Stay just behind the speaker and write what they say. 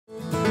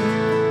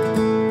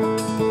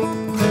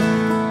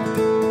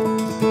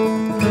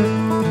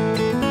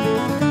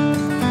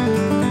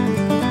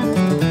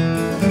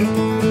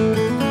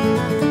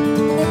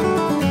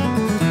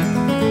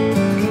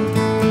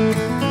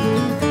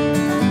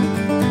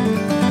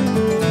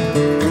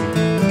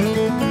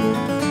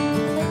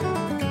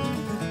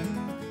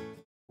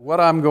What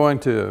I'm going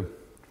to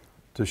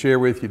share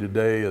with you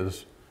today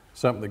is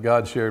something that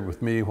God shared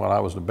with me when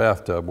I was in the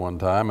bathtub one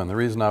time. And the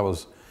reason I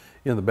was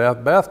in the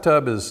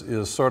bathtub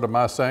is sort of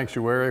my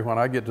sanctuary. When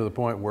I get to the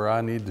point where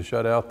I need to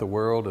shut out the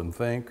world and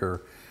think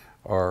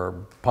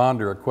or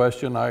ponder a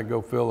question, I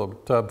go fill a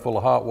tub full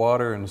of hot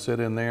water and sit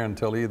in there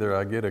until either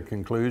I get a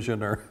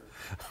conclusion or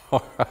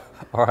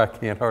I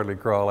can't hardly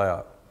crawl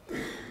out.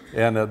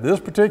 And this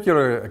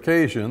particular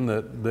occasion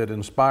that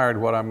inspired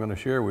what I'm going to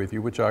share with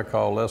you, which I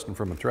call Lesson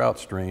from a Trout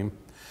Stream.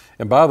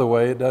 And by the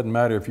way, it doesn't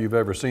matter if you've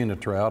ever seen a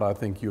trout. I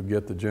think you'll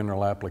get the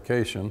general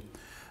application.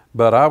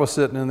 But I was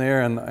sitting in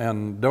there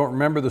and don't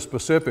remember the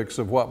specifics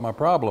of what my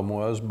problem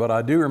was, but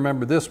I do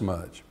remember this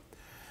much.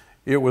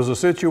 It was a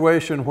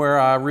situation where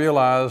I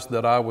realized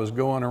that I was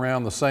going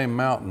around the same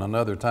mountain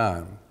another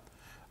time.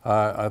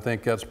 I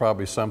think that's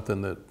probably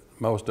something that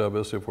most of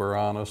us, if we're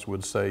honest,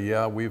 would say,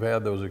 yeah, we've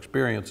had those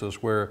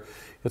experiences where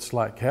it's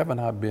like, haven't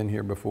I been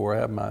here before?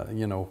 Haven't I,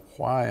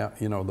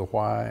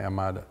 why am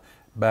I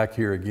back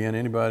here again?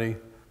 Anybody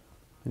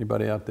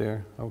out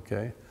there?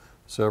 Okay,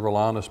 several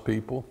honest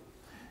people.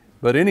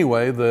 But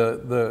anyway,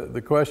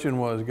 the question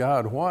was,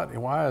 God,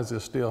 why is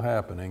this still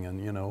happening?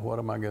 And what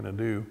am I going to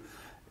do?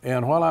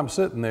 And while I'm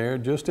sitting there,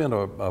 just in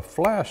a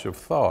flash of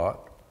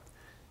thought,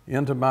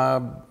 into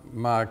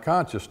my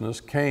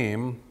consciousness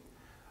came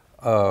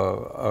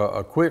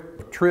a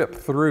quick trip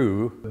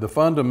through the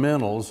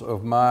fundamentals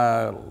of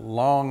my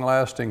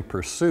long-lasting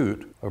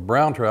pursuit of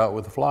brown trout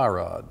with a fly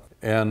rod.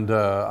 And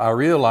I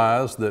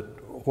realized that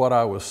what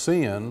I was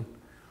seeing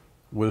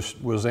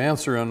was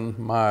answering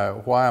my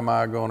why am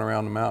I going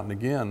around the mountain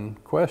again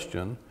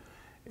question.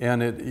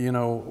 And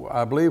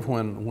I believe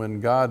when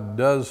God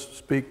does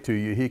speak to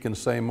you, He can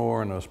say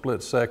more in a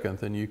split second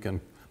than you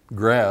can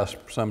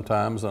grasp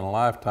sometimes in a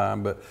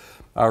lifetime. But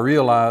I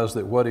realized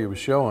that what He was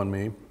showing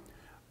me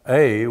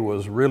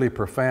was really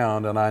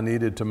profound, and I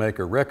needed to make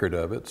a record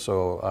of it.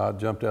 So I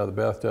jumped out of the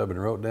bathtub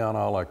and wrote down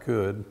all I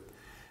could.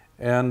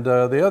 And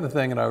the other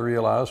thing that I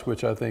realized,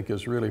 which I think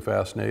is really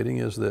fascinating,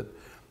 is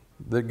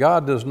that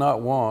God does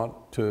not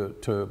want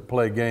to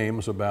play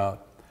games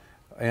about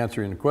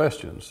answering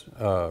questions.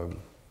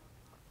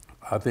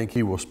 I think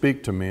He will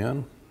speak to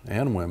men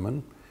and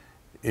women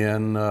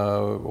in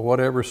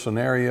whatever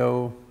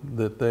scenario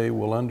that they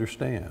will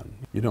understand.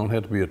 You don't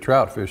have to be a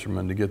trout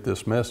fisherman to get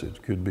this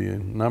message. Could be a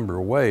number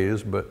of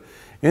ways, but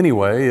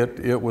anyway,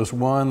 it was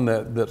one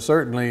that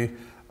certainly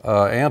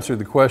answered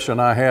the question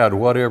I had,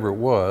 whatever it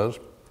was,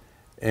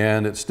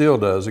 and it still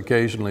does.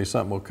 Occasionally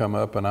something will come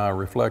up and I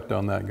reflect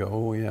on that and go,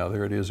 oh yeah,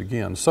 there it is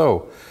again.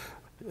 So,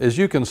 as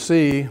you can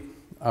see,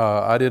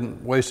 I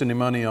didn't waste any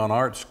money on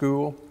art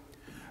school,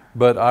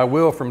 but I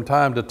will from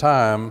time to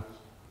time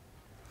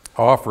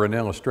offer an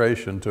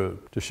illustration to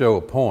show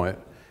a point.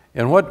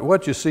 And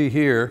what you see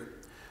here,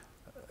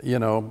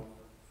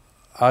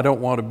 I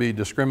don't want to be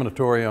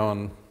discriminatory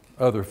on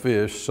other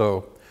fish,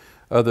 so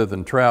other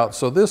than trout.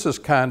 So this is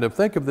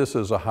think of this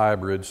as a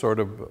hybrid, sort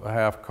of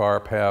half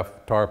carp,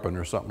 half tarpon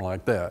or something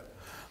like that.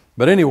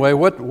 But anyway,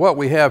 what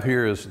we have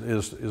here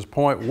is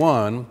point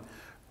one,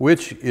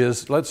 which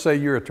is, let's say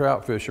you're a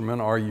trout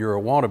fisherman or you're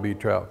a wannabe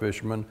trout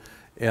fisherman.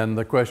 And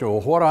the question,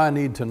 well, what do I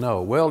need to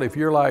know? Well, if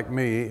you're like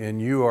me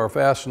and you are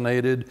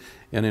fascinated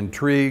and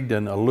intrigued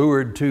and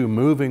allured to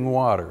moving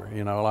water,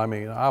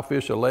 I'll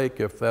fish a lake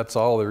if that's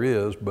all there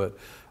is, but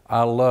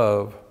I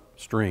love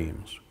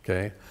streams,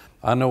 okay?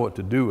 I know what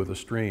to do with a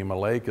stream. A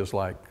lake is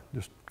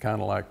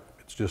kind of like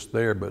it's just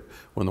there, but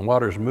when the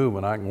water's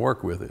moving, I can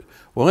work with it.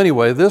 Well,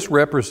 anyway, this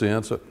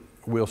represents,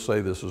 we'll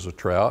say this is a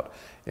trout,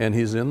 and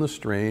he's in the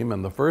stream,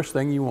 and the first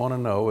thing you want to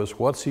know is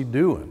what's he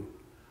doing?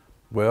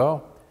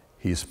 Well,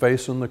 he's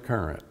facing the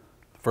current.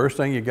 The first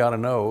thing you got to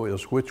know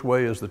is which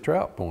way is the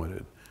trout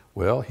pointed?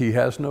 Well, he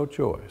has no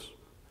choice.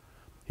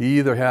 He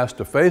either has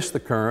to face the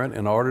current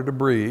in order to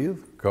breathe,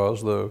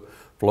 because the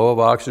flow of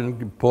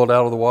oxygen pulled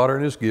out of the water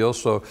in his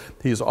gills, so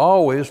he's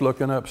always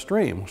looking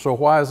upstream. So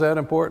why is that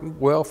important?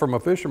 Well, from a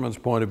fisherman's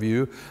point of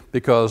view,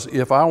 because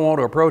if I want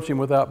to approach him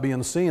without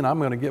being seen, I'm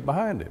going to get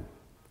behind him.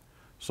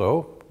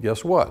 So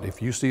guess what?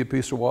 If you see a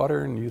piece of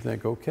water and you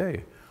think,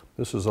 okay,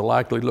 this is a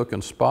likely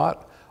looking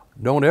spot,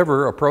 don't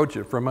ever approach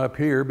it from up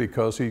here,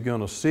 because he's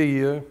going to see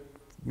you,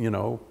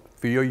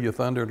 feel you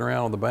thundering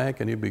around on the bank,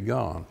 and he'll be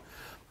gone.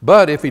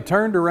 But if he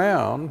turned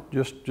around,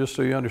 just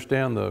so you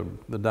understand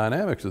the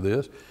dynamics of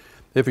this,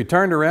 if he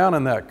turned around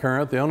in that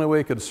current, the only way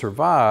he could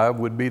survive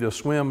would be to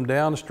swim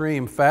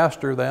downstream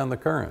faster than the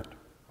current.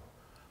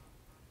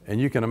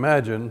 And you can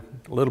imagine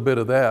a little bit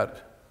of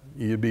that,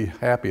 you'd be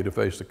happy to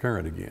face the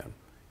current again,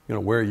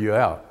 wear you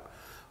out.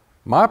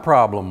 My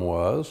problem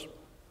was,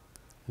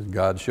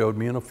 God showed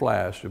me in a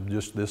flash of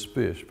just this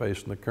fish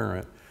facing the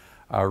current,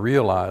 I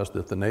realized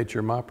that the nature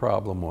of my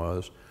problem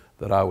was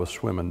that I was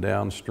swimming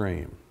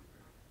downstream.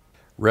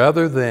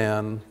 Rather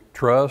than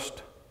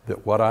trust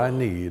that what I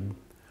need,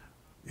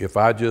 if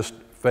I just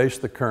face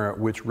the current,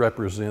 which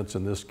represents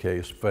in this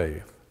case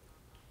faith,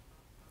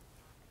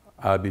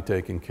 I'd be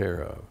taken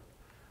care of.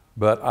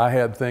 But I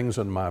had things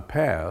in my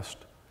past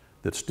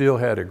that still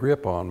had a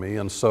grip on me,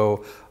 and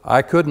so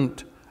I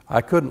couldn't I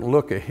couldn't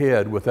look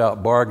ahead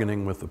without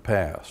bargaining with the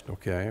past,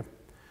 okay?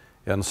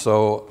 And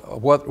so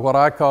what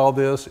I call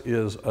this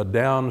is a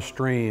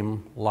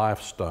downstream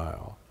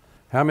lifestyle.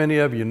 How many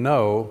of you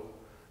know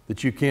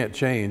that you can't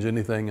change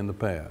anything in the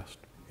past?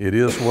 It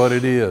is what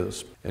it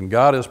is. And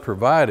God has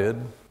provided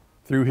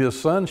through His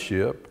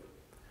sonship,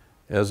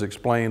 as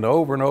explained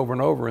over and over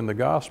and over in the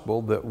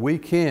gospel, that we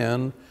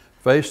can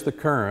face the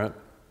current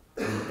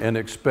and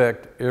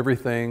expect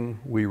everything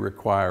we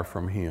require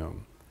from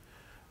Him.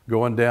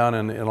 Going down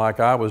and like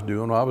I was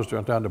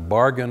trying to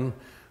bargain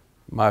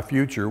my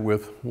future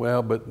with,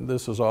 well, but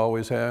this has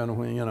always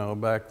happened, you know,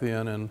 back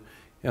then.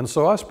 And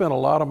so I spent a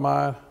lot of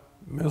my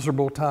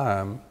miserable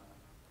time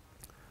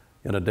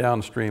in a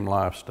downstream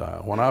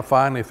lifestyle. When I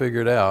finally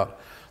figured out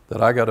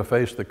that I got to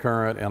face the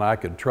current and I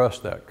could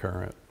trust that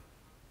current,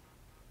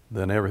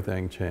 then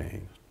everything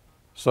changed.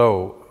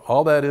 So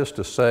all that is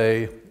to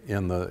say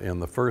in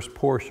the first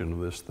portion of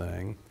this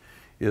thing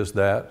is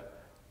that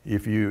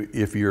if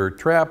you're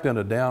trapped in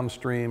a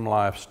downstream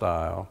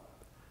lifestyle,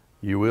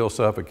 you will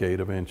suffocate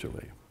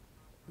eventually.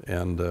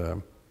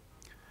 And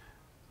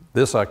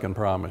this I can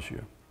promise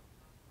you.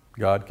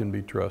 God can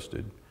be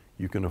trusted.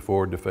 You can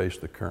afford to face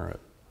the current.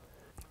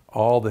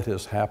 All that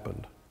has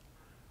happened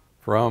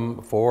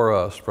for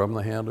us from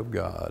the hand of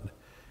God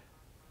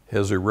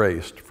has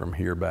erased from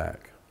here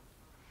back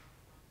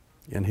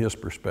in His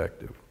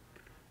perspective.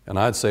 And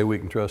I'd say we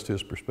can trust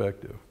His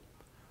perspective.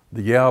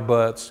 The yeah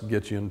buts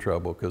get you in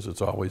trouble because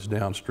it's always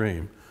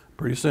downstream.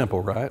 Pretty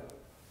simple, right?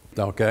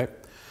 Okay.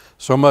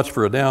 So much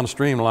for a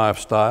downstream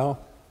lifestyle.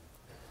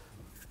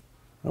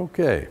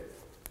 Okay.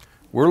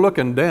 We're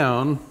looking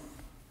down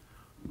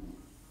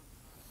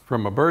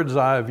from a bird's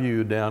eye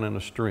view down in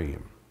a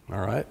stream. All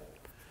right?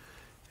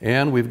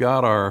 And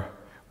we're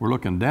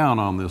looking down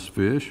on this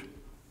fish.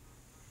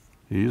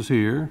 He's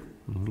here,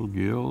 little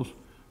gills,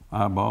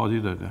 eyeballs.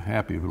 He's a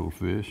happy little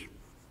fish.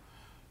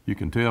 You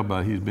can tell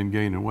by he's been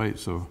gaining weight,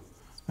 so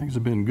things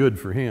have been good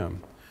for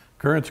him.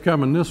 Current's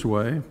coming this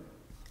way.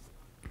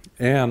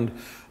 And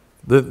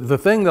the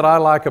thing that I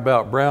like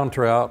about brown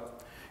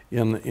trout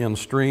in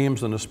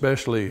streams, and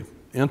especially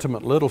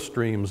intimate little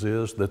streams,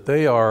 is that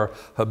they are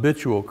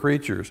habitual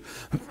creatures.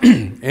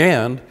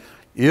 And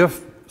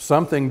if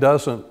something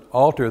doesn't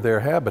alter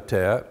their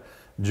habitat,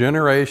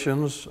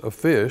 generations of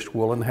fish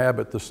will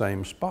inhabit the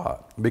same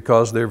spot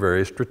because they're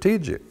very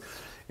strategic.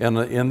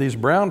 And these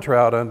brown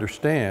trout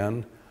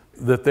understand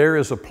that there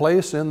is a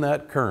place in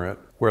that current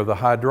where the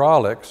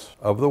hydraulics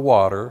of the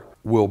water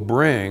will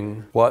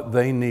bring what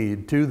they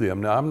need to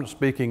them. Now, I'm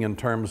speaking in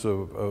terms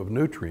of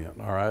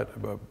nutrient, all right,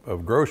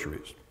 of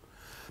groceries.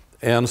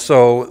 And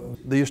so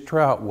these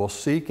trout will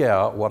seek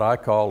out what I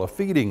call a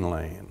feeding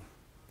lane.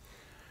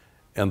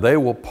 And they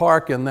will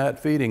park in that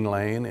feeding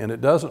lane, and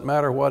it doesn't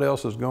matter what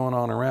else is going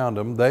on around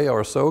them. They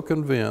are so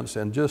convinced,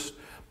 and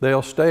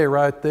they'll stay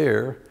right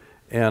there.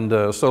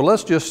 And so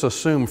let's just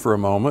assume for a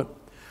moment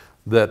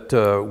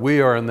that we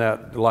are in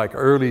that like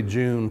early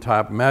June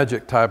type,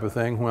 magic type of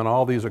thing, when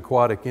all these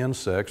aquatic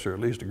insects, or at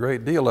least a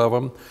great deal of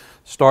them,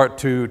 start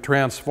to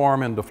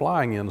transform into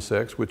flying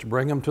insects, which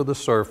bring them to the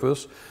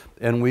surface.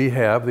 And we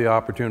have the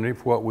opportunity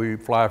for what we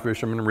fly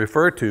fishermen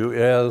refer to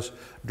as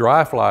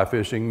dry fly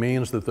fishing,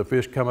 means that the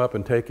fish come up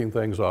and taking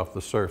things off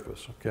the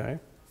surface, okay?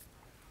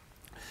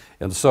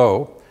 And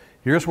so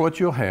here's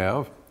what you'll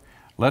have.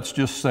 Let's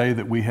just say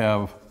that we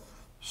have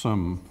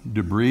some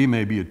debris,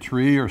 maybe a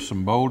tree or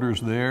some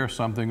boulders there,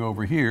 something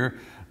over here,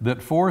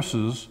 that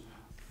forces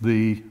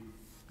the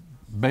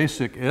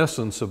basic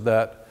essence of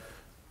that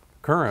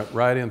current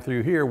right in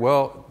through here.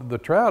 Well, the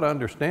trout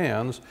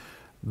understands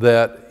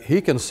that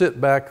he can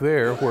sit back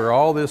there where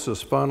all this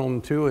is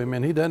funneling to him,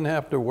 and he doesn't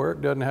have to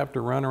work, doesn't have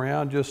to run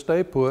around, just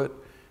stay put,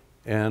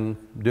 and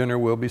dinner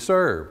will be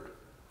served.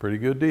 Pretty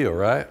good deal,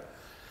 right?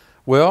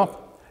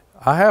 Well,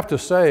 I have to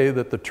say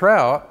that the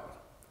trout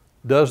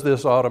does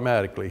this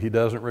automatically. He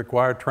doesn't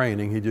require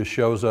training, he just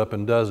shows up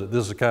and does it.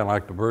 This is kind of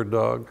like the bird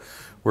dog,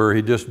 where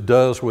he just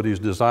does what he's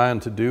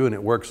designed to do and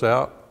it works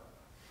out.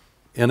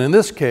 And in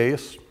this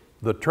case,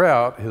 the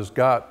trout has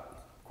got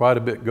quite a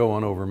bit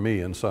going over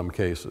me in some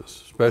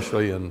cases,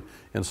 especially in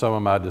some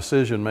of my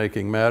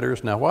decision-making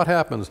matters. Now, what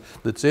happens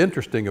that's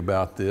interesting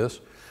about this,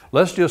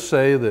 let's just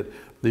say that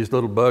these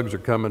little bugs are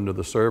coming to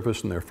the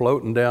surface and they're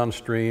floating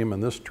downstream,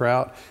 and this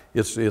trout,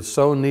 it's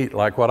so neat.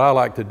 Like what I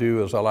like to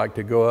do is I like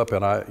to go up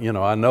and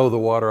I know the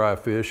water I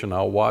fish, and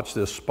I'll watch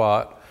this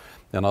spot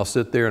and I'll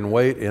sit there and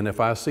wait, and if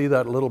I see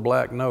that little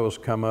black nose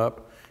come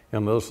up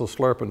and those little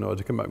slurping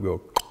noses come up and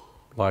go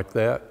like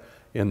that,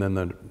 and then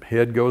the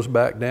head goes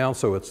back down.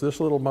 So it's this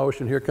little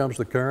motion. Here comes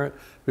the current.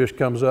 Fish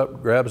comes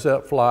up, grabs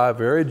that fly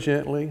very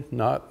gently,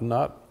 not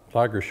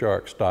tiger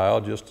shark style,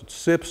 just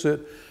sips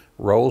it,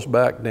 rolls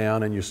back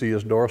down, and you see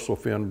his dorsal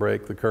fin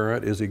break the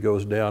current as he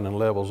goes down and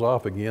levels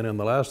off again. And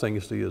the last thing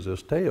you see is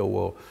his tail.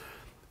 Well,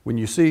 when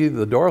you see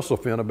the dorsal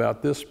fin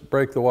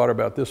break the water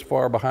about this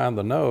far behind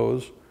the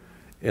nose,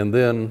 and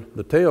then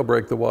the tail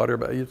break the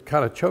water, it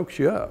kind of chokes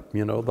you up.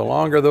 You know, the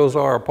longer those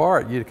are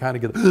apart, you kind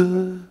of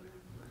get,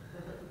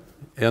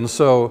 and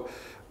so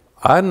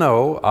I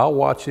know I'll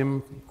watch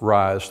him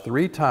rise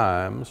 3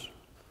 times,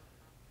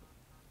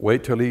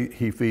 wait till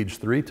he feeds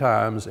 3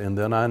 times, and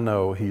then I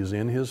know he's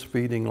in his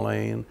feeding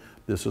lane.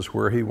 This is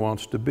where he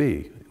wants to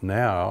be.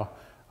 Now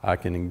I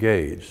can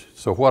engage.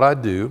 So what I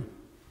do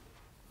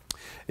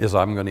is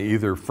I'm going to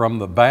either from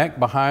the bank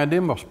behind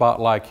him, a spot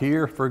like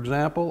here, for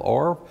example,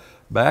 or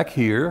back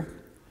here,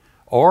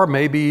 or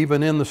maybe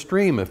even in the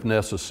stream if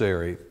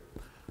necessary.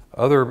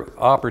 Other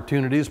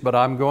opportunities, but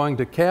I'm going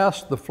to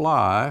cast the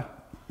fly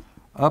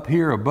up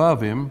here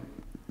above him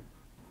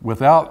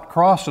without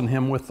crossing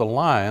him with the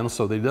line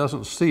so that he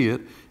doesn't see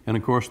it. And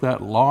of course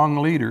that long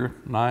leader,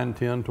 9,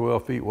 10,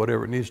 12 feet,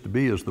 whatever it needs to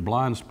be, is the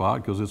blind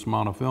spot because it's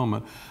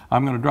monofilament.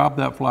 I'm going to drop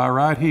that fly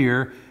right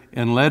here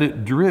and let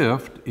it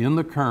drift in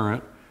the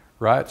current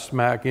right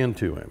smack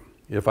into him.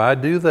 If I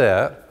do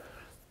that,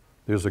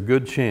 there's a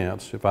good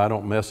chance, if I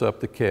don't mess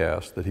up the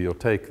cast, that he'll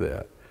take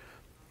that.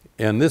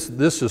 And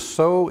this is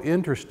so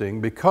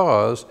interesting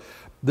because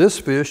this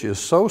fish is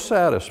so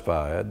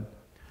satisfied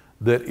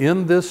that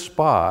in this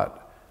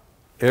spot,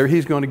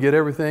 he's going to get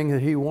everything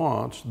that he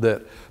wants,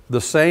 that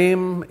the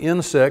same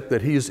insect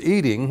that he's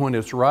eating when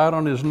it's right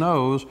on his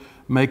nose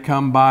may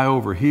come by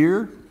over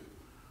here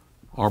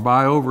or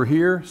by over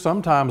here,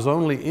 sometimes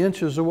only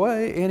inches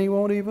away, and he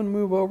won't even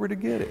move over to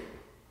get it.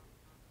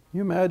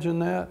 You imagine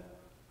that?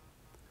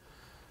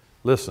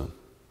 Listen,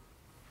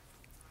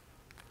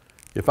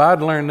 if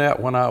I'd learned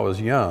that when I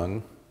was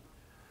young,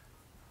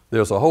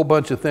 there's a whole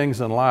bunch of things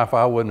in life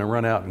I wouldn't have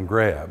run out and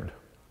grabbed.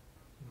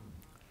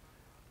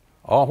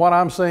 All what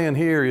I'm saying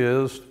here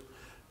is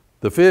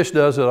the fish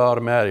does it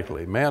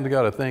automatically. Man's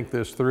got to think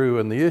this through,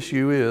 and the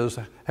issue is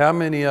how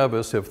many of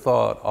us have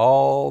thought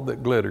all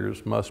that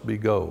glitters must be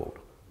gold?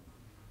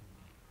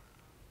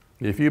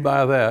 If you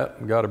buy that,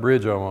 I've got a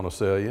bridge I want to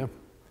sell you.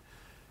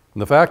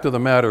 And the fact of the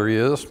matter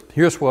is,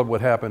 here's what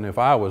would happen if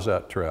I was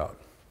that trout.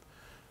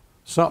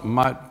 Something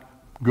might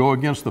go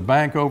against the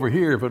bank over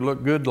here. If it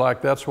looked good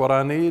like that's what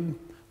I need,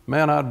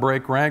 man, I'd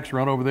break ranks,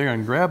 run over there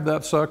and grab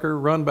that sucker,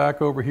 run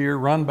back over here,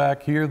 run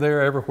back here,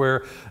 there,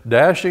 everywhere,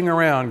 dashing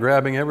around,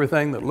 grabbing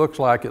everything that looks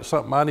like it's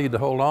something I need to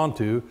hold on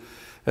to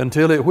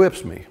until it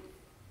whips me.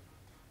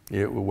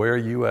 It will wear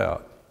you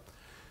out.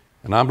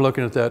 And I'm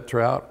looking at that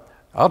trout.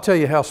 I'll tell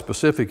you how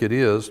specific it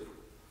is.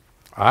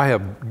 I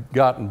have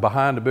gotten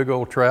behind a big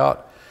old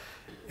trout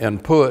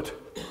and put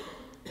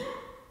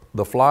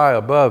the fly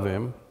above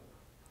him,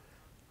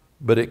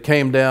 but it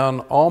came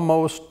down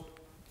almost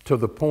to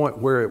the point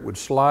where it would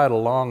slide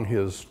along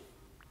his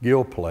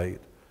gill plate,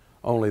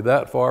 only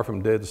that far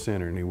from dead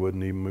center, and he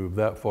wouldn't even move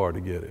that far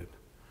to get it.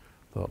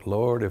 Thought,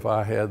 Lord, if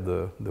I had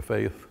the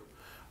faith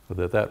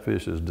that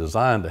fish is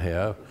designed to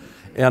have.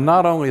 And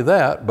not only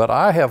that, but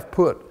I have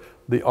put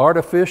the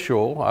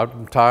artificial,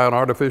 I'd tie an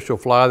artificial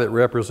fly that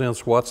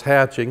represents what's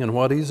hatching and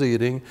what he's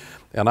eating,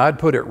 and I'd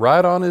put it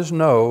right on his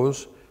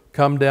nose,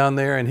 come down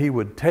there, and he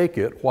would take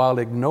it while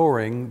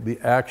ignoring the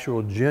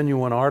actual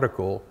genuine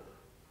article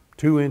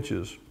 2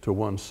 inches to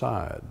one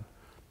side.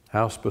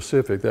 How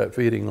specific that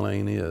feeding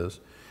lane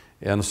is.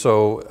 And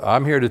so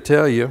I'm here to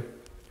tell you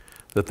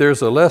that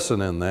there's a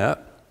lesson in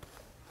that.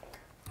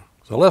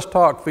 So let's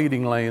talk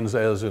feeding lanes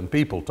as in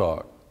people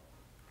talk.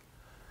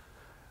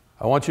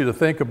 I want you to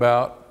think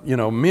about,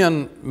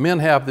 men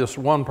have this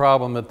one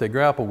problem that they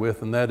grapple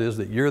with, and that is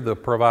that you're the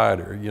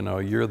provider.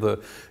 You're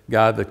the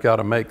guy that got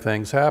to make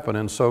things happen.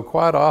 And so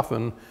quite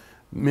often,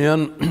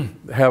 men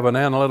have an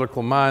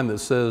analytical mind that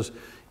says,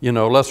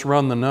 let's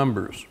run the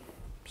numbers,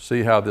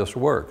 see how this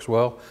works.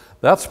 Well,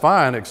 that's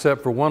fine,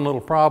 except for one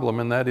little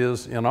problem, and that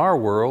is in our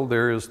world,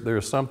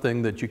 there's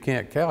something that you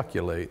can't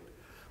calculate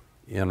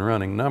in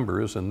running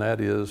numbers, and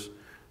that is,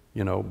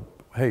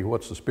 hey,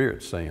 what's the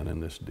Spirit saying in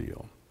this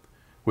deal?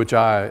 Which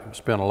I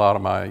spent a lot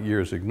of my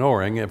years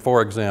ignoring. And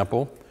for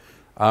example,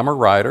 I'm a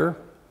writer,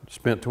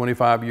 spent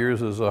 25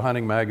 years as a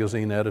hunting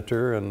magazine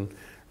editor and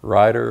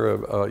writer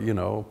of,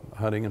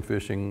 hunting and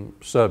fishing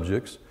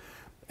subjects.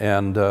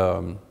 And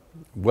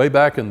way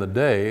back in the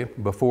day,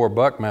 before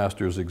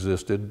Buckmasters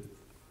existed,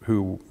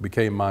 who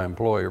became my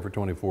employer for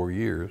 24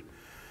 years,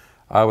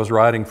 I was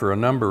writing for a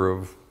number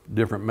of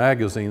different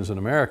magazines in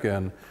America,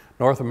 and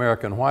North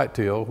American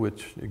Whitetail,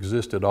 which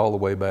existed all the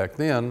way back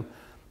then,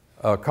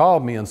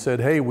 called me and said,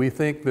 hey, we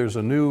think there's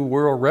a new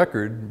world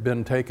record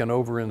been taken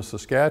over in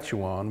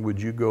Saskatchewan.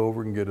 Would you go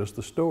over and get us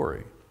the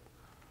story?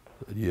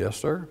 I said, yes,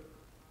 sir.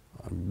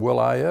 Will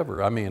I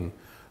ever? I mean,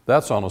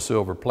 that's on a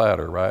silver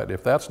platter, right?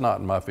 If that's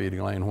not in my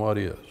feeding lane, what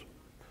is?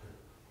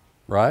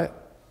 Right?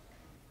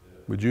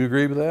 Would you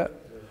agree with that?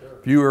 Yes,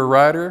 if you were a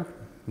writer,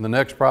 in the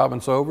next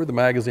province over, the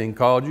magazine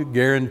called you,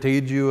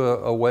 guaranteed you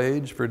a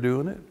wage for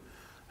doing it,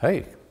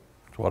 hey,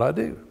 that's what I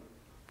do.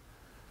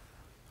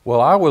 Well,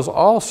 I was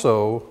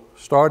also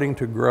starting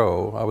to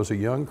grow. I was a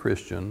young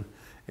Christian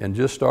and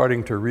just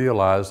starting to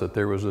realize that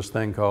there was this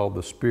thing called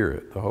the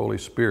Spirit, the Holy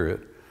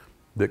Spirit,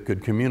 that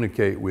could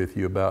communicate with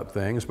you about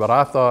things, but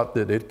I thought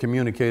that it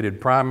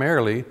communicated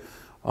primarily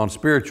on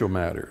spiritual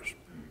matters,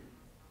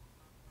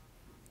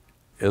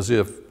 as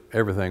if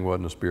everything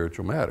wasn't a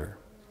spiritual matter.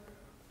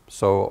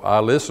 So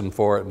I listened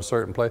for it in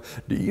certain places.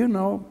 Do you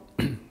know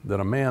that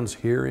a man's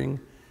hearing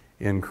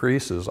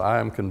increases, I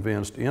am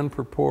convinced, in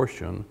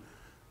proportion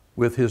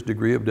with his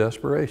degree of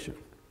desperation?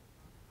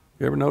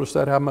 You ever notice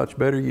that, how much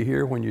better you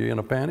hear when you're in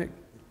a panic?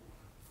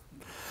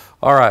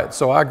 All right,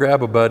 so I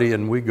grab a buddy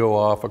and we go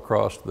off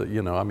across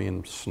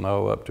the,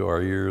 snow up to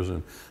our ears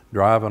and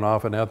driving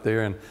off and out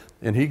there,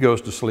 and he goes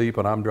to sleep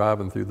and I'm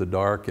driving through the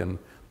dark and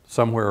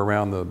somewhere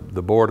around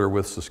the border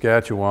with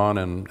Saskatchewan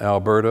and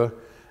Alberta,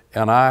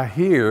 and I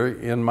hear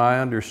in my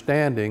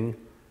understanding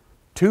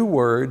two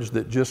words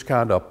that just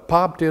kind of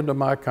popped into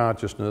my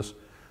consciousness,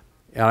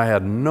 and I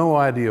had no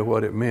idea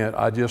what it meant.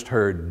 I just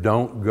heard,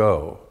 "Don't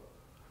go."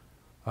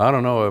 I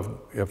don't know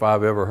if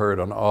I've ever heard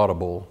an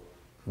audible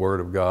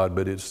word of God,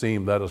 but it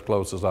seemed that as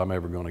close as I'm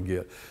ever going to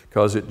get,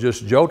 because it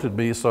just jolted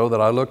me so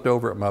that I looked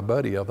over at my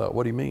buddy. I thought,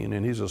 "What do you mean?"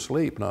 And he's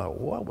asleep. And I thought,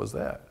 "What was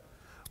that?"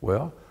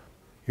 Well,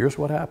 here's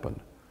what happened.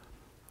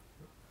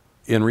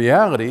 In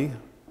reality,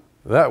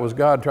 that was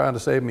God trying to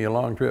save me a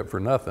long trip for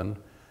nothing,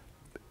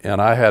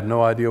 and I had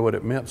no idea what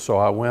it meant. So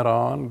I went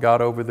on,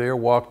 got over there,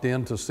 walked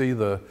in to see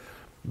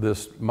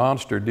this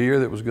monster deer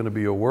that was going to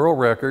be a world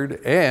record,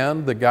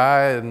 and the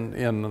guy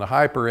in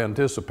hyper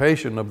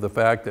anticipation of the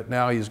fact that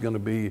now he's going to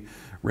be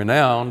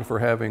renowned for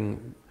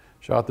having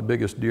shot the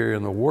biggest deer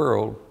in the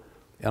world.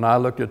 And I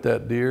looked at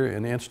that deer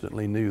and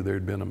instantly knew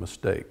there'd been a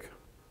mistake.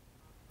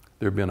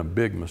 There'd been a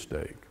big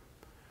mistake.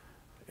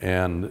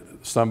 And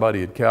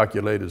somebody had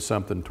calculated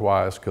something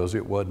twice because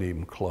it wasn't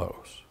even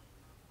close.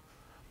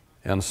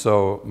 And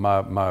so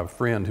my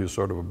friend, who's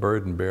sort of a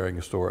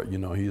burden-bearing sort,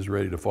 he's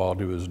ready to fall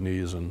to his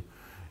knees, and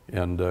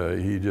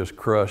he just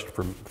crushed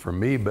for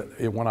me. But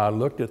when I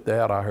looked at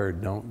that, I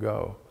heard, "Don't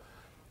go."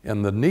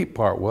 And the neat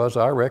part was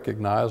I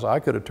recognized I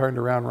could have turned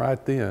around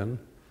right then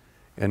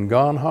and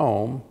gone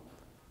home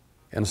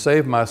and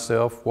saved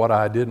myself what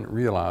I didn't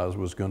realize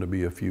was going to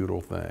be a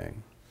futile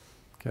thing.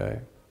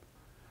 Okay?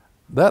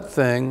 That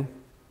thing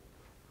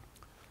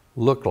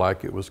looked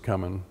like it was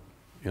coming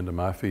into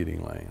my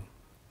feeding lane.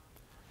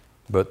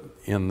 But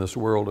in this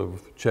world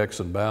of checks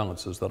and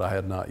balances that I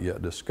had not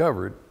yet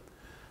discovered,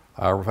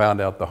 I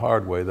found out the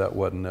hard way that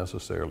wasn't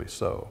necessarily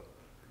so.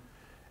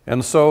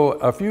 And so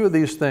a few of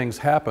these things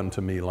happened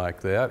to me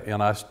like that,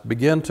 and I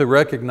began to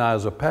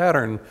recognize a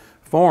pattern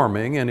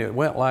forming, and it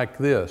went like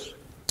this.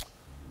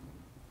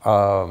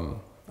 I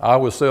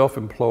was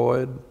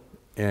self-employed,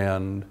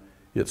 and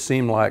it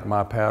seemed like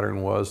my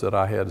pattern was that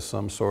I had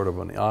some sort of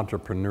an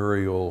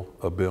entrepreneurial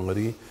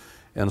ability.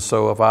 And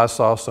so if I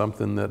saw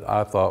something that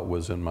I thought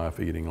was in my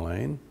feeding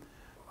lane,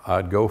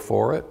 I'd go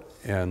for it,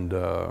 and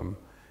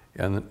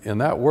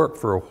that worked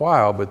for a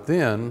while. But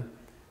then,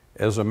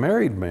 as a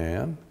married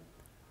man,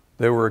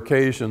 there were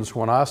occasions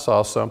when I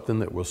saw something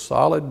that was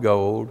solid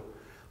gold,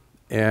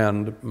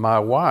 and my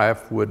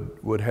wife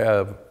would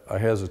have a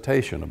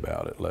hesitation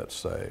about it, let's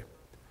say.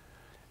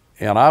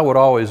 And I would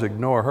always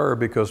ignore her,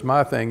 because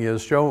my thing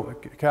is,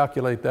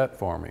 calculate that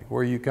for me. Where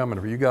are you coming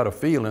from? You got a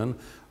feeling,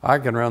 I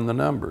can run the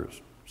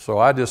numbers. So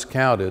I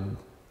discounted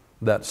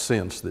that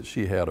sense that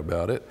she had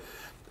about it.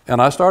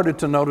 And I started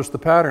to notice the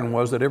pattern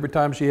was that every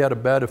time she had a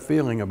bad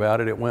feeling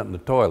about it, it went in the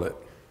toilet.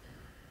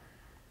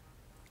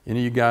 Any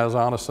of you guys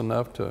honest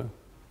enough to?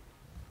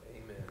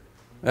 Amen.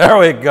 There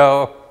we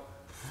go.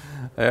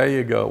 There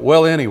you go.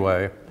 Well,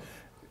 anyway,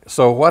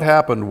 so what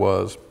happened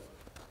was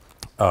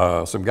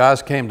some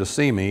guys came to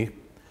see me,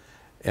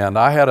 and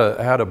I had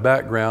a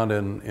background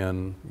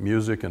in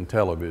music and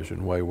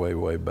television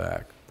way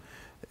back,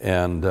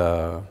 and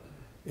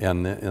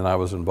I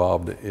was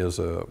involved as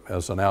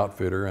an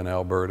outfitter in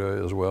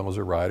Alberta as well as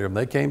a writer. And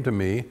they came to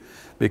me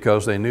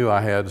because they knew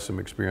I had some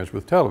experience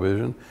with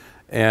television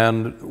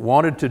and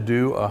wanted to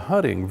do a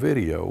hunting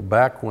video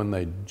back when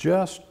they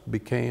just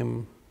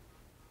became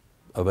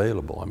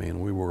available. I mean,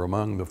 we were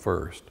among the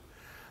first.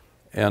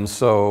 And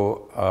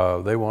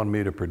so they wanted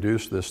me to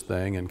produce this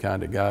thing and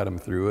kind of guide them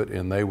through it,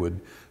 and they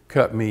would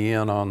cut me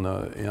in on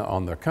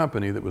the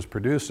company that was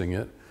producing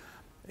it.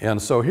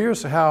 And so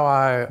here's how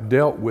I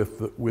dealt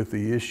with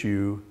the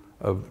issue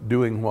of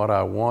doing what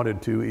I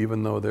wanted to,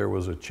 even though there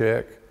was a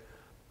check.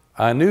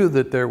 I knew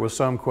that there was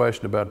some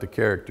question about the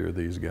character of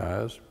these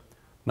guys.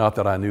 Not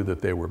that I knew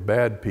that they were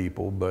bad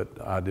people, but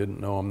I didn't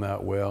know them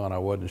that well, and I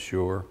wasn't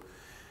sure.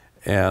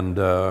 And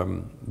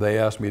they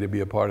asked me to be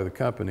a part of the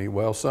company.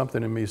 Well,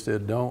 something in me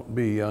said, don't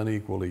be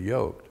unequally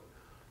yoked.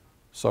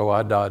 So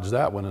I dodged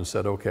that one and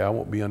said, okay, I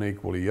won't be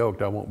unequally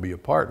yoked. I won't be a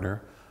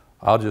partner.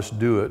 I'll just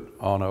do it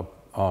on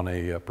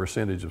a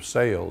percentage of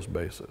sales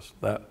basis.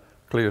 That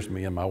clears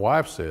me. And my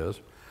wife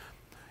says,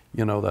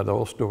 you know that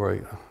old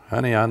story,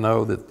 honey, I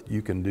know that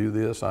you can do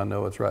this. I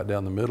know it's right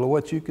down the middle of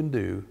what you can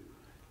do,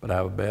 but I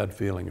have a bad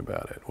feeling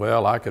about it.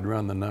 Well, I could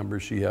run the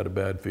numbers. She had a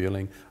bad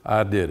feeling.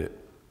 I did it.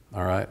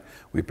 All right.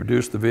 We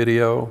produced the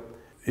video.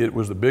 It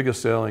was the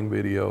biggest selling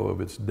video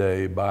of its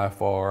day by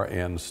far,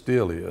 and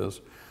still is,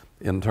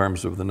 in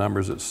terms of the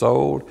numbers it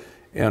sold.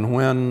 And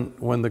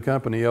when the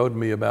company owed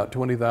me about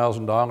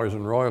 $20,000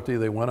 in royalty,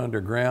 they went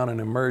underground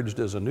and emerged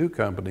as a new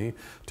company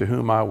to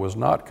whom I was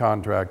not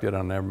contracted.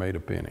 I never made a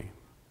penny.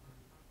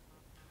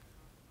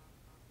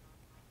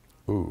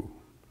 Ooh.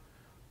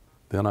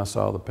 Then I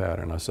saw the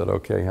pattern. I said,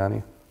 okay,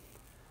 honey,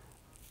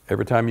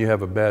 every time you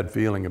have a bad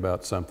feeling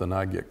about something,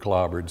 I get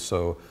clobbered,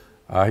 so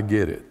I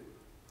get it.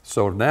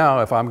 So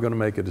now if I'm going to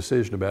make a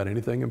decision about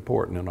anything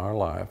important in our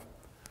life,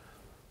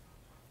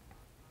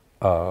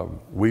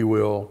 we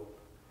will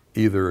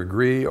either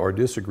agree or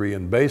disagree,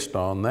 and based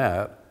on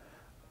that,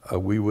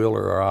 we will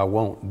or I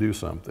won't do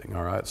something,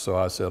 all right? So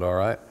I said, all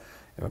right,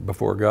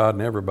 before God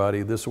and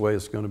everybody, this is the way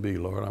it's going to be,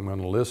 Lord. I'm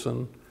going to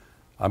listen.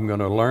 I'm going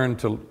to learn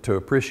to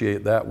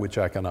appreciate that which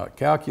I cannot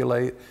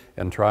calculate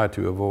and try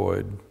to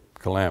avoid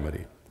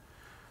calamity.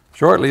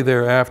 Shortly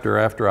thereafter,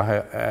 after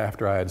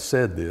I had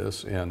said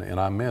this, and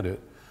I meant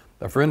it,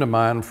 a friend of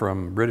mine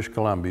from British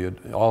Columbia,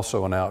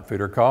 also an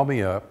outfitter, called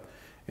me up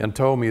and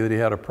told me that he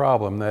had a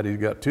problem, that he'd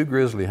got 2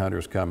 grizzly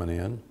hunters coming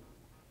in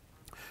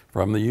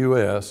from the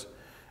U.S.,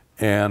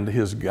 and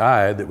his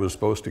guide that was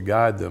supposed to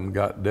guide them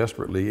got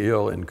desperately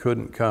ill and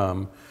couldn't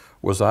come.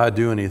 Was I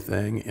do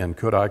anything, and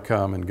could I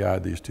come and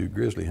guide these 2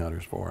 grizzly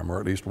hunters for him, or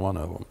at least one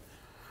of them?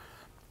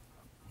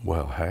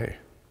 Well, hey,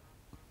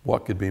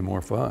 what could be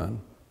more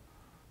fun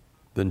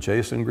than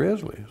chasing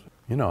grizzlies?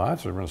 You know, I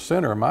was in the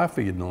center of my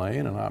feeding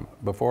lane, and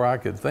before I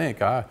could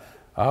think, I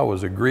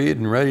was agreed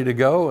and ready to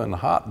go and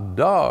hot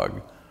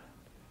dog.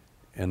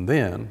 And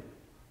then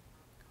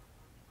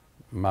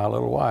my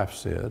little wife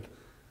said,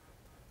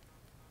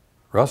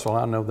 Russell,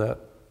 I know that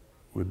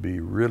would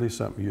be really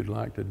something you'd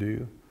like to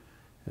do,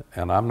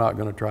 and I'm not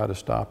going to try to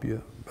stop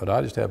you, but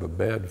I just have a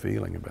bad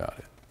feeling about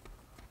it.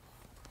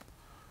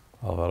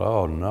 I thought,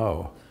 oh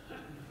no.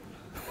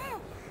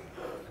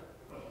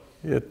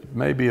 It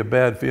may be a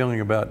bad feeling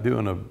about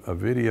doing a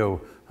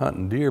video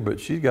hunting deer, but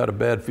she's got a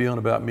bad feeling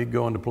about me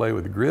going to play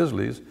with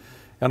grizzlies.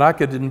 And I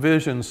could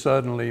envision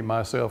suddenly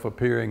myself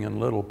appearing in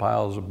little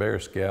piles of bear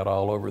scat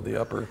all over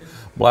the upper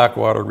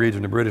Blackwater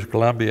region of British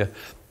Columbia.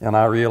 And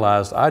I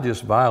realized I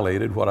just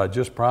violated what I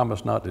just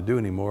promised not to do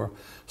anymore.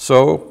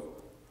 So,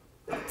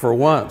 for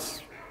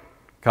once,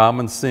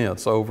 common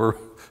sense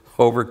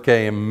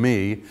overcame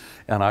me.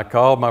 And I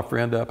called my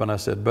friend up and I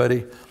said,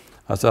 buddy,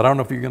 I said, I don't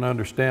know if you're going to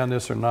understand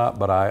this or not,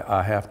 but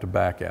I have to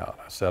back out.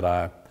 I said,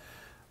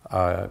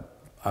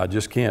 I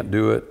just can't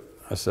do it.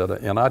 I said,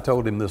 and I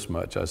told him this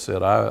much. I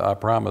said, I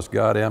promised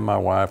God and my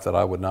wife that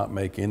I would not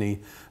make any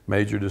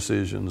major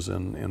decisions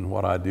in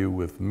what I do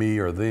with me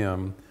or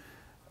them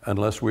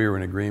unless we were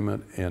in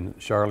agreement. And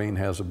Charlene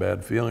has a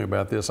bad feeling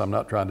about this. I'm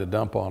not trying to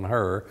dump on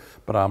her,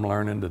 but I'm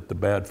learning that the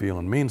bad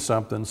feeling means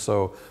something.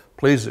 So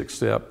please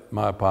accept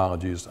my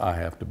apologies. I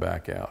have to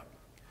back out.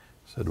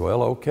 I said,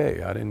 well,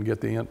 okay. I didn't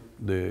get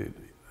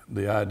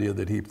the idea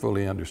that he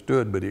fully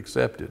understood, but he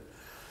accepted.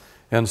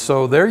 And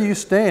so there you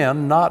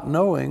stand, not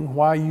knowing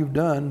why you've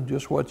done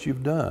just what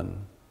you've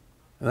done.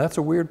 And that's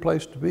a weird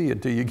place to be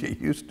until you get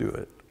used to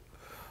it.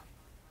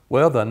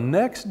 Well, the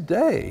next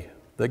day,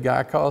 the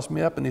guy calls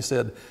me up and he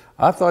said,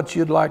 I thought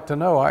you'd like to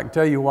know. I can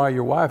tell you why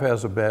your wife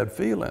has a bad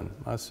feeling.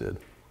 I said,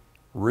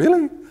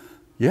 really?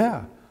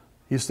 Yeah.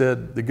 He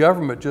said, the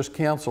government just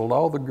canceled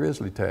all the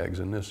grizzly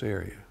tags in this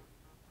area.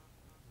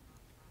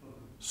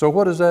 So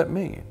what does that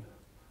mean?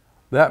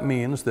 That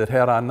means that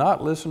had I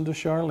not listened to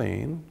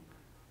Charlene,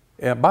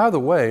 and by the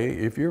way,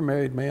 if you're a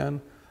married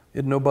man,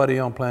 nobody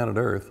on planet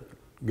Earth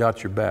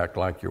got your back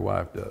like your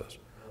wife does.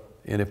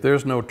 And if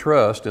there's no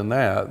trust in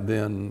that,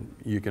 then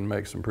you can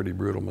make some pretty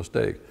brutal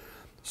mistakes.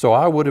 So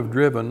I would have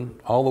driven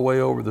all the way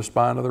over the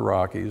spine of the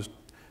Rockies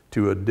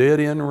to a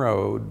dead-end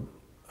road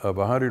of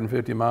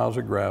 150 miles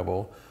of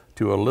gravel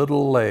to a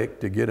little lake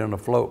to get in a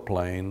float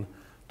plane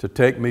to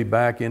take me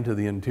back into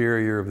the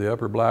interior of the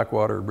upper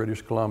Blackwater of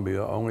British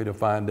Columbia, only to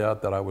find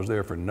out that I was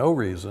there for no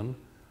reason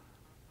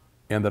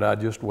and that I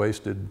just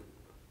wasted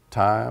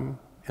time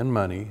and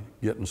money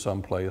getting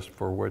someplace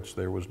for which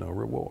there was no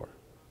reward.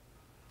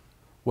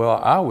 Well,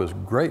 I was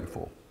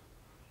grateful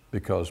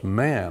because,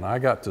 man, I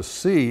got to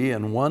see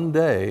in one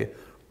day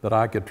that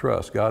I could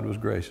trust. God was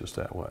gracious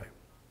that way.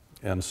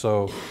 And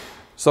so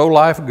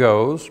life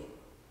goes,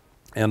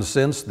 and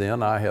since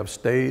then I have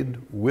stayed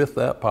with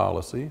that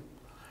policy,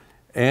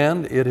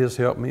 and it has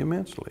helped me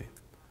immensely,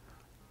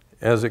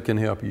 as it can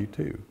help you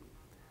too.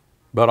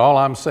 But all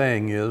I'm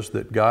saying is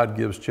that God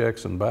gives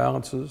checks and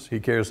balances. He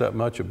cares that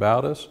much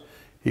about us.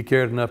 He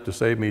cared enough to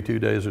save me 2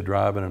 days of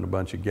driving and a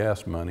bunch of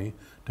gas money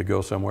to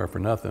go somewhere for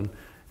nothing.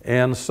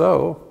 And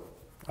so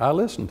I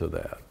listen to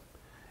that.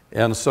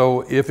 And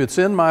so if it's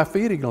in my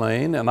feeding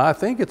lane, and I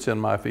think it's in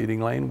my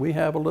feeding lane, we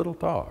have a little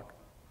talk.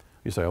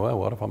 You say, well,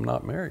 what if I'm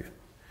not married?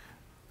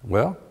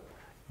 Well,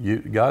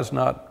 God's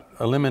not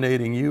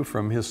eliminating you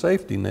from His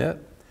safety net,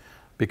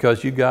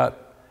 because you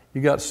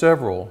got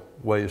several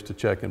ways to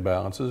check and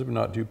balances if you're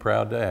not too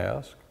proud to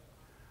ask.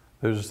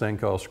 There's this thing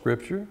called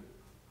Scripture,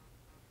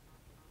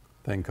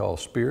 a thing called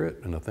Spirit,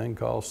 and a thing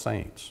called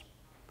saints.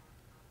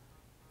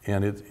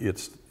 And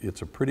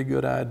it's a pretty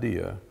good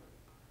idea,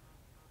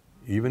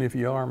 even if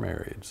you are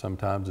married,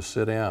 sometimes to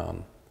sit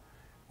down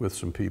with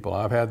some people.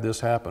 I've had this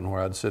happen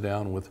where I'd sit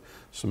down with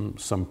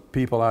some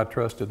people I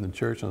trusted in the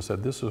church and I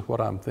said, this is what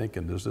I'm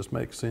thinking. Does this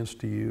make sense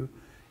to you?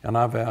 And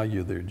I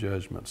value their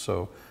judgment.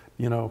 So,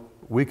 you know,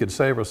 we could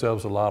save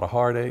ourselves a lot of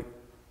heartache.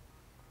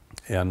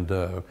 And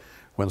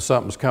when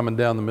something's coming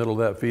down the middle of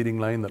that feeding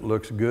lane that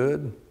looks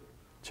good,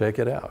 check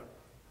it out.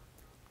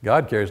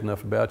 God cares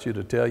enough about you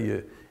to tell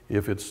you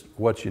if it's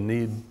what you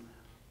need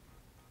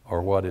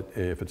or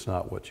if it's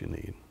not what you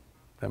need.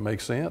 That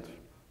makes sense?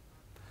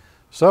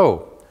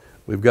 So,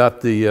 we've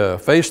got the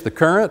face the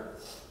current.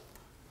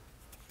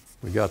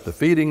 We got the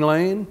feeding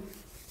lane.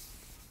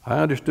 I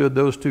understood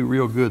those two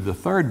real good. The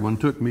third one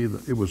took me,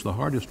 it was the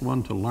hardest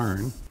one to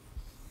learn.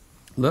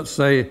 Let's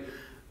say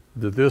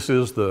that this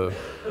is the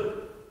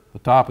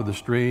top of the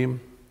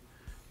stream,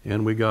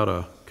 and we got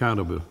a kind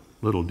of a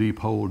little deep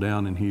hole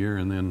down in here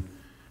and then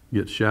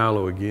get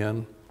shallow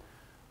again.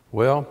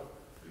 Well,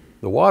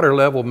 the water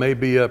level may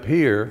be up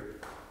here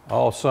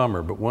all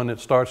summer, but when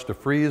it starts to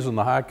freeze in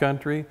the high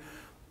country,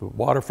 the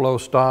water flow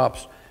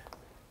stops,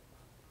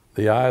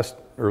 the ice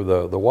or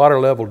the water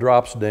level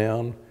drops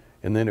down,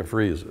 and then it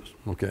freezes.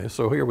 Okay,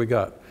 so here we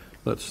got,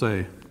 let's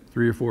say,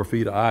 3 or 4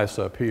 feet of ice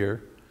up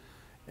here.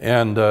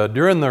 And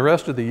during the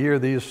rest of the year,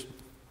 these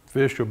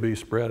fish will be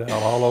spread out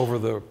all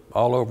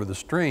over the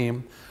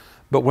stream.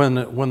 But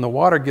when the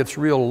water gets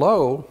real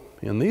low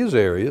in these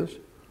areas,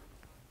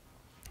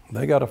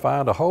 they got to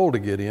find a hole to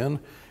get in.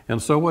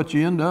 And so what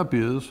you end up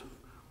is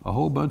a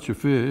whole bunch of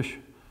fish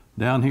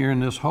down here in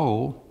this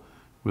hole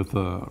with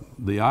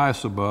the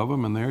ice above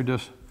them, and they're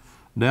just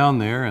down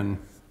there and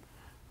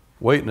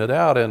waiting it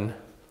out. And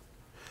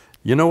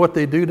you know what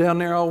they do down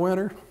there all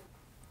winter?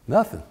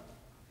 Nothing.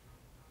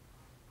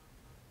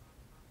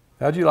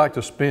 How'd you like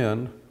to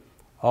spend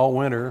all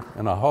winter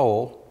in a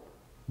hole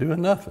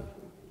doing nothing?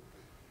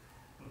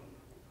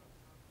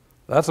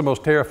 That's the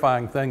most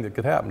terrifying thing that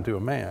could happen to a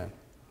man.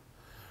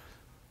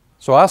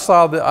 So I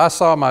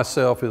saw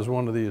myself as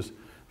one of these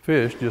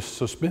fish just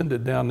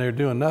suspended down there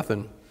doing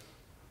nothing,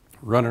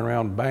 running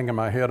around banging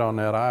my head on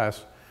that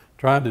ice,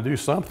 trying to do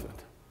something.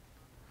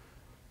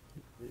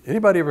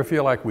 Anybody ever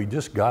feel like we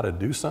just got to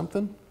do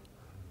something?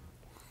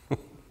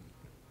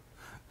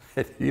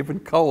 Even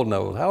Cole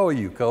knows. How are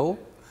you, Cole?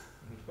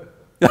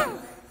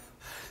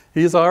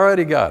 He's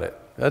already got it.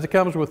 As it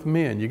comes with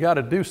men, you got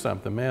to do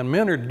something, man.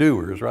 Men are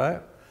doers, right?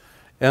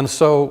 And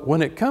so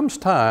when it comes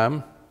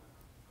time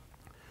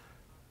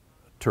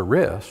to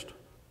rest,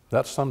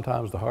 that's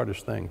sometimes the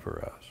hardest thing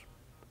for us.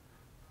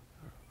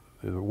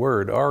 The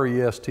word,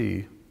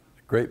 R-E-S-T,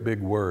 great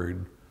big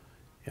word,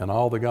 in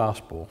all the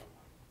gospel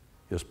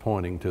is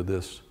pointing to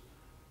this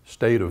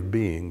state of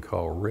being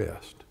called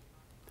rest.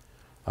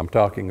 I'm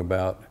talking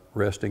about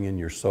resting in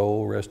your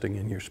soul, resting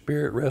in your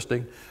spirit,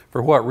 resting.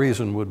 For what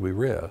reason would we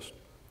rest?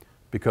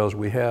 Because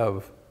we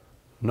have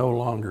no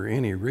longer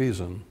any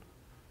reason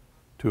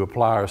to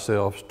apply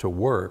ourselves to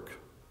work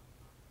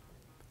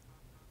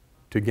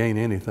to gain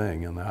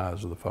anything in the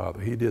eyes of the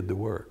Father. He did the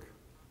work.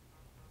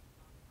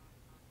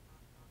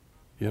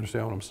 You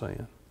understand what I'm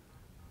saying?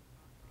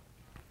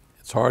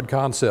 It's a hard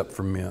concept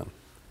for men.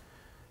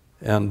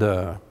 And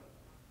what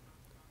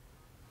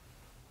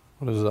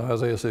is it?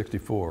 Isaiah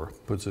 64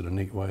 puts it a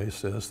neat way. It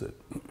says that,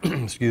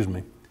 excuse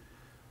me,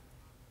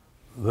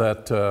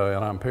 that,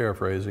 and I'm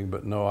paraphrasing,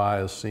 but no eye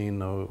has seen,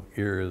 no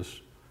ear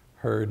has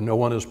heard, no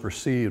one has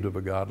perceived of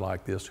a God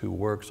like this who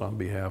works on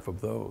behalf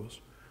of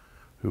those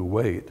who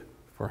wait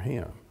for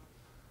Him.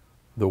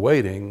 The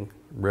waiting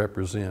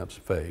represents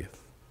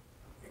faith.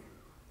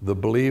 The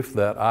belief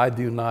that I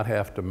do not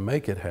have to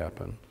make it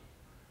happen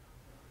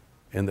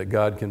and that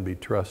God can be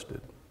trusted.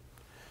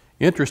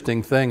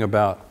 Interesting thing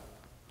about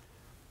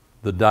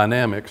the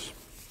dynamics,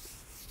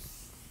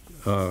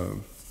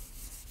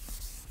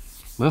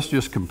 let's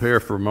just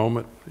compare for a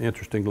moment.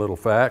 Interesting little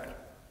fact.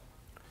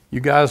 You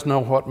guys know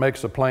what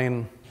makes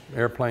an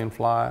airplane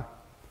fly?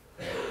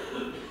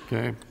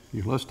 Okay,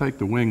 let's take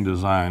the wing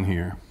design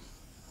here.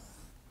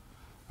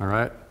 All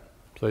right,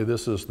 say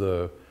this is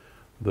the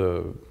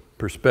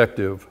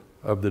perspective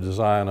of the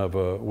design of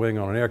a wing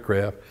on an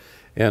aircraft,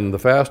 and the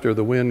faster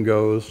the wind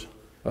goes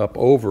up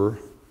over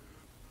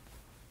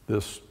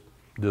this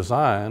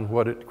design,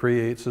 what it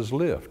creates is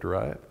lift,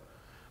 right?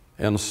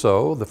 And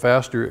so the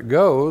faster it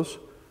goes,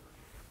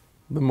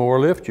 the more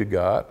lift you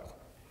got,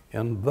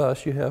 and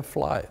thus you have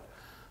flight.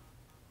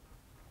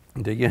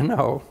 Do you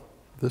know,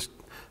 this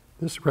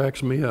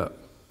cracks me up.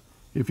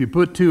 If you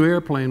put 2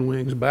 airplane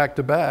wings back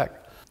to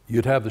back,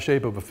 you'd have the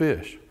shape of a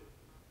fish.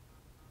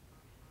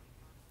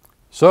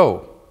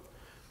 So,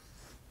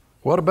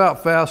 what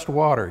about fast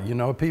water? You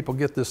know, people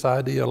get this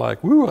idea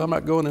like, woo, I'm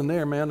not going in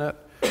there, man, that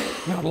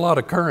got a lot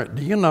of current.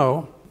 Do you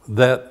know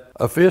that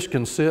a fish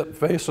can sit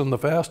facing the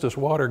fastest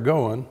water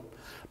going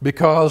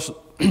because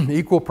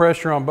equal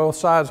pressure on both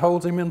sides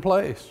holds him in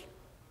place?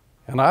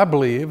 And I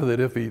believe that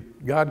if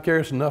God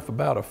cares enough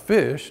about a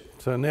fish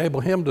to enable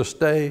him to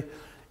stay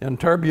in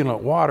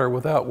turbulent water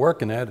without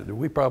working at it,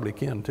 we probably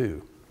can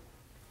too.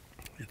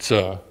 It's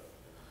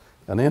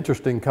an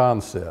interesting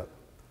concept.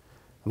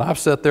 And I've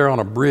sat there on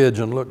a bridge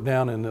and looked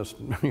down in this,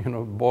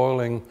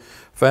 boiling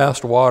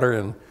fast water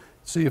and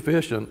see a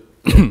fish, and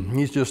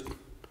he's just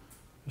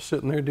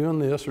sitting there doing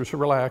this, or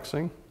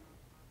relaxing.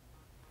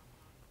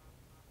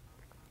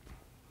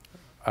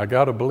 I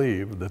got to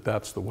believe that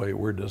that's the way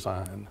we're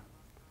designed.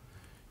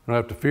 You don't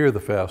have to fear the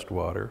fast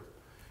water.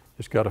 You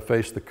just got to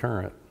face the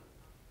current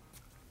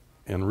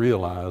and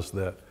realize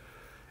that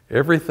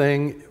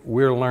everything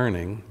we're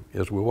learning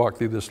as we walk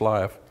through this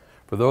life,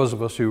 for those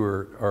of us who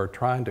are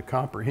trying to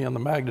comprehend the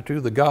magnitude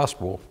of the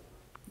gospel,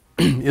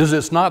 is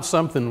it's not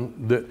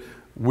something that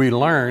we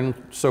learn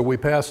so we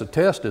pass a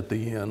test at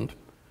the end.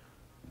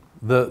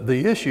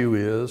 The issue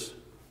is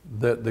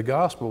that the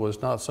gospel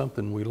is not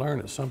something we learn,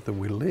 it's something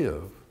we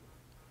live.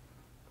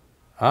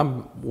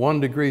 I'm 1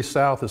 degree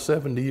south of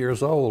 70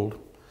 years old,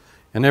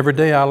 and every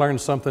day I learn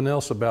something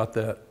else about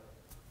that.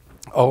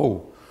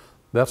 Oh,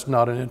 that's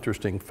not an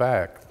interesting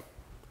fact.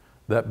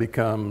 That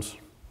becomes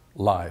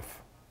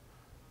life,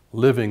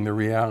 living the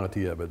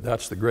reality of it.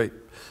 That's the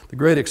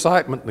great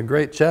excitement and the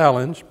great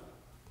challenge.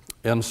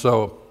 And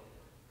so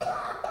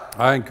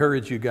I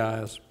encourage you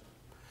guys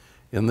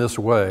in this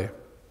way,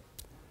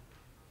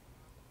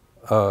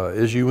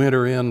 as you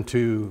enter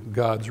into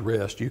God's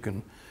rest, you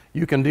can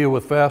deal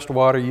with fast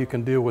water, you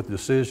can deal with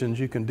decisions,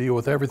 you can deal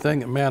with everything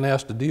that man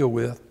has to deal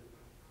with.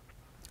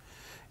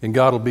 And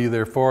God will be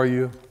there for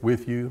you,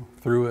 with you,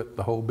 through it,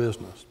 the whole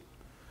business.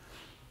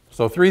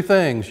 So 3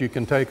 things you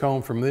can take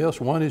home from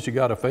this. One is you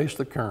got to face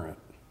the current.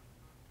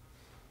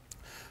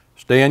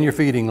 Stay in your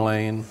feeding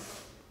lane,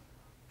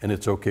 and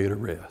it's okay to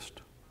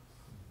rest.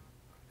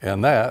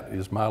 And that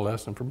is my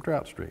lesson from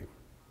Trout Stream.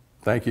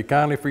 Thank you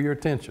kindly for your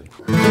attention.